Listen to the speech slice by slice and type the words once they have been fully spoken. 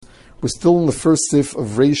We're still in the first sif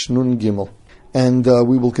of Reish Nun Gimel, and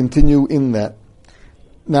we will continue in that.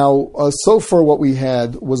 Now, so far what we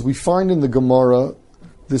had was we find in the Gemara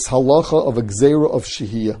this halacha of a gzeira of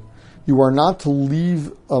shehiyah. You are not to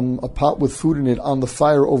leave a pot with food in it on the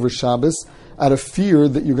fire over Shabbos out of fear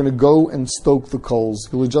that you're going to go and stoke the coals.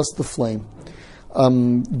 You'll adjust the flame.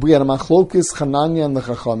 We had a machlokis Chananya and the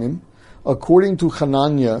Chachamim. According to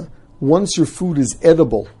Chananya, once your food is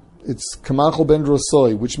edible, it's kamachol ben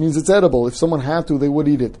drosoi, which means it's edible. If someone had to, they would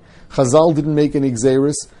eat it. Chazal didn't make any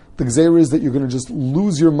gzeiris. The gzeira is that you're going to just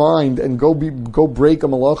lose your mind and go break a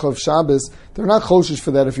malacha of Shabbos. They're not choshish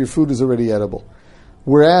for that if your food is already edible.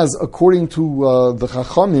 Whereas, according to the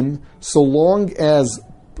Chachamim, so long as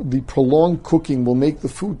the prolonged cooking will make the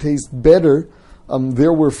food taste better,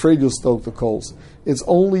 there we're afraid you'll stoke the coals. It's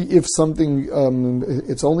only if something,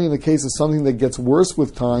 it's only in the case of something that gets worse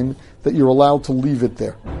with time that you're allowed to leave it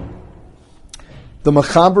there. The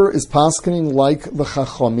Mechaber is paskening like the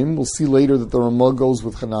Chachamim. We'll see later that the Ramah goes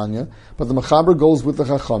with Chananya, but the Mechaber goes with the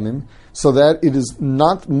Chachamim, so that it is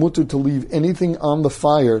not mutter to leave anything on the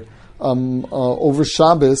fire over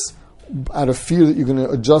Shabbos out of fear that you're going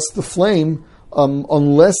to adjust the flame,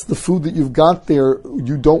 unless the food that you've got there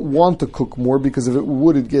you don't want to cook more, because if it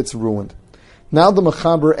would, it gets ruined. Now the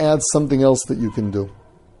Mechaber adds something else that you can do.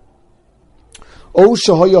 O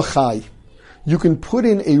shahoya chai. You can put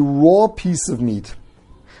in a raw piece of meat.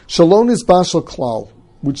 Shalon is bashal klal,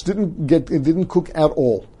 which didn't cook at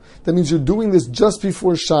all. That means you're doing this just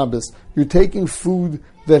before Shabbos. You're taking food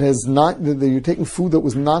that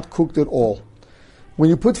was not cooked at all.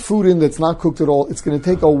 When you put food in that's not cooked at all, it's going to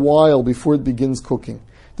take a while before it begins cooking.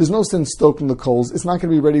 There's no sense stoking the coals. It's not going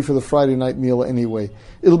to be ready for the Friday night meal anyway.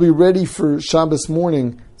 It'll be ready for Shabbos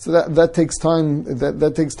morning, so that takes time.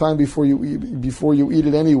 That takes time before you eat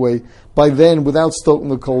it anyway. By then, without stoking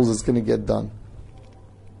the coals, it's going to get done.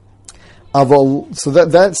 So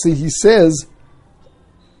he says,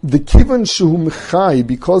 the kivan shehu mechai,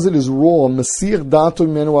 because it is raw, masir dato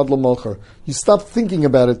menu ad lamocher. You stop thinking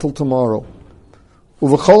about it till tomorrow.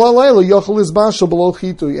 And throughout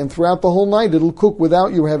the whole night it'll cook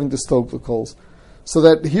without you having to stoke the coals. So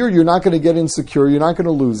that here you're not going to get insecure, you're not going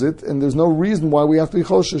to lose it, and there's no reason why we have to be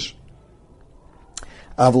choshish.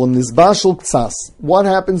 What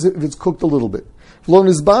happens if it's cooked a little bit? And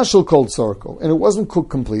it wasn't cooked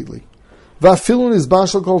completely. In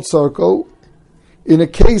a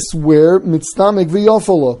case where mitztamek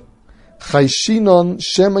v'yofalo, chayshinon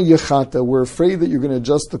shema yechata, we're afraid that you're going to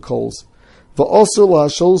adjust the coals. You're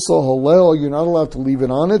not allowed to leave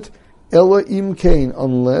it on it, ela imkain,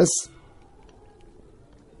 unless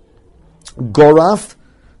goraf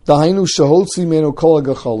dahainu shahotzi meno kol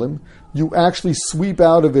hagacholim, you actually sweep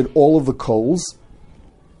out of it all of the coals.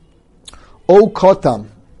 O kotam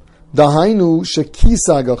dahainu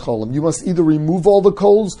shekisa hagacholim, you must either remove all the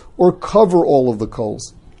coals or cover all of the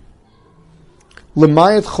coals.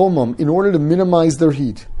 Lemayet chomam, in order to minimize their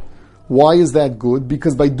heat. Why is that good?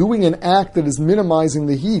 Because by doing an act that is minimizing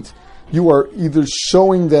the heat, you are either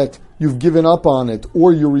showing that you've given up on it,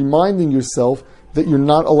 or you're reminding yourself that you're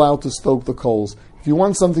not allowed to stoke the coals. If you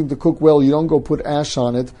want something to cook well, you don't go put ash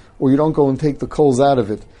on it, or you don't go and take the coals out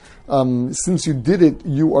of it. Since you did it,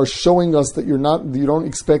 you are showing us that you don't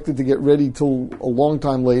expect it to get ready till a long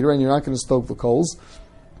time later, and you're not going to stoke the coals.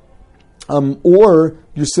 Or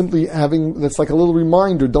you're simply that's like a little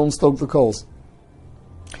reminder, don't stoke the coals.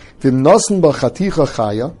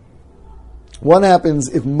 What happens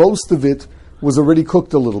if most of it was already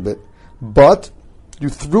cooked a little bit, but you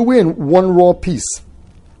threw in one raw piece?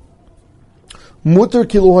 Mutter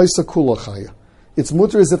kiluhaisa kula chaya. It's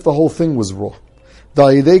mutter as if the whole thing was raw.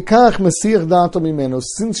 Since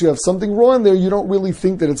you have something raw in there, you don't really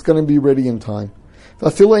think that it's going to be ready in time.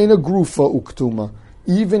 Even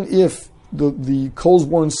if the coals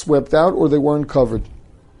weren't swept out or they weren't covered.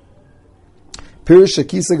 So the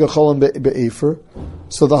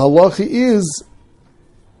halacha is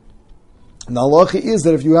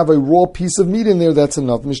that if you have a raw piece of meat in there, that's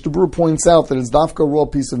enough. Mishnah Berurah points out that it's dafka a raw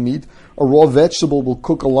piece of meat. A raw vegetable will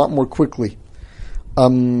cook a lot more quickly.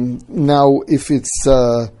 Now, if you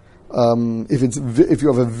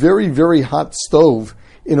have a very, very hot stove,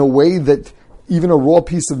 in a way that even a raw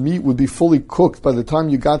piece of meat would be fully cooked by the time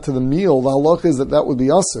you got to the meal, the halacha is that would be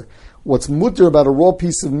asur. What's mutter about a raw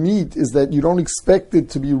piece of meat is that you don't expect it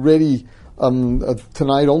to be ready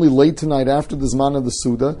tonight, only late tonight after the Zman of the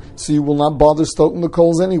Suda, so you will not bother stoking the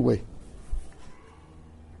coals anyway.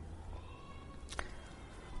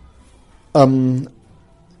 So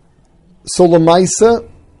Lamaisa,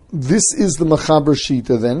 this is the Mechaber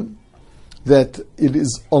Shita then, that it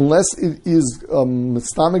is, unless it is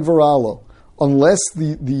Mitztamik Varalo, unless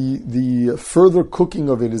the further cooking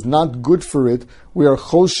of it is not good for it, we are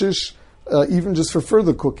choshish even just for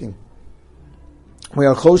further cooking. We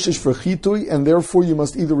are choshish for chitui, and therefore you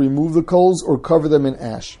must either remove the coals or cover them in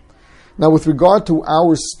ash. Now, with regard to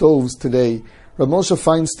our stoves today, Rav Moshe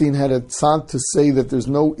Feinstein had a tzad to say that there's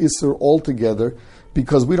no isser altogether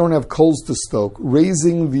because we don't have coals to stoke.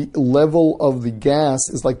 Raising the level of the gas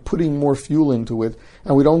is like putting more fuel into it,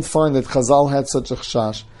 and we don't find that Chazal had such a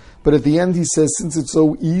chashash. But at the end, he says, since it's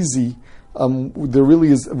so easy, there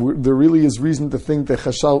really is reason to think that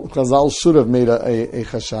Chazal should have made a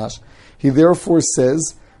chashash. He therefore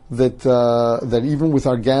says that even with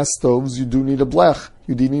our gas stoves, you do need a blech.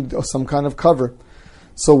 You do need some kind of cover.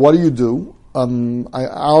 So what do?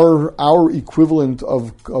 Our equivalent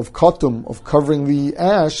of kotum, of covering the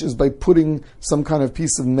ash, is by putting some kind of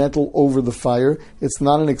piece of metal over the fire. It's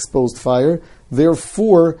not an exposed fire.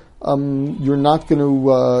 Therefore, you're not going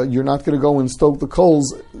to go and stoke the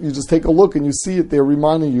coals. You just take a look and you see it there,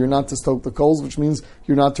 reminding you're not to stoke the coals, which means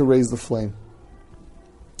you're not to raise the flame.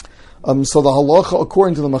 So the halacha,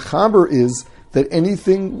 according to the Machaber, is that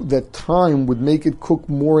anything that time would make it cook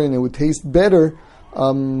more and it would taste better,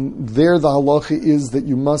 there the halacha is that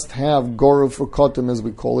you must have goruf or kotim, as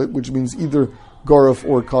we call it, which means either goruf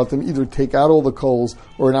or kotim, either take out all the coals,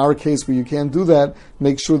 or in our case where you can't do that,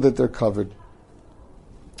 make sure that they're covered.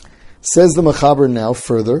 Says the Machaber now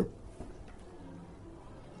further,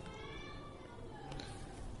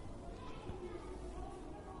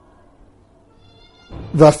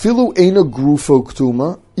 Vafilu eina grufo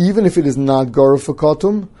ktuma, even if it is not goruf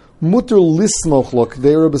kotum, mutter lismoch lo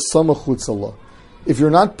k'deira b'samach chutzala. If you're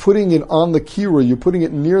not putting it on the kira, you're putting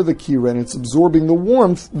it near the kira and it's absorbing the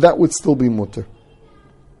warmth, that would still be mutter.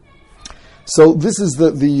 So this is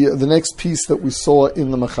the next piece that we saw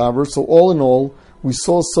in the Machaber. So all in all, we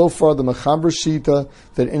saw so far the Machaber Shita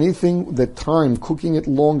that anything that time, cooking it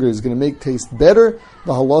longer, is going to make taste better.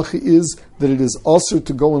 The halacha is that it is usher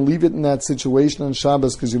to go and leave it in that situation on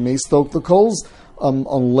Shabbos because you may stoke the coals,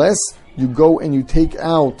 unless you go and you take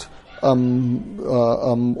out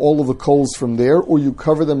all of the coals from there, or you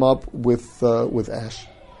cover them up with ash.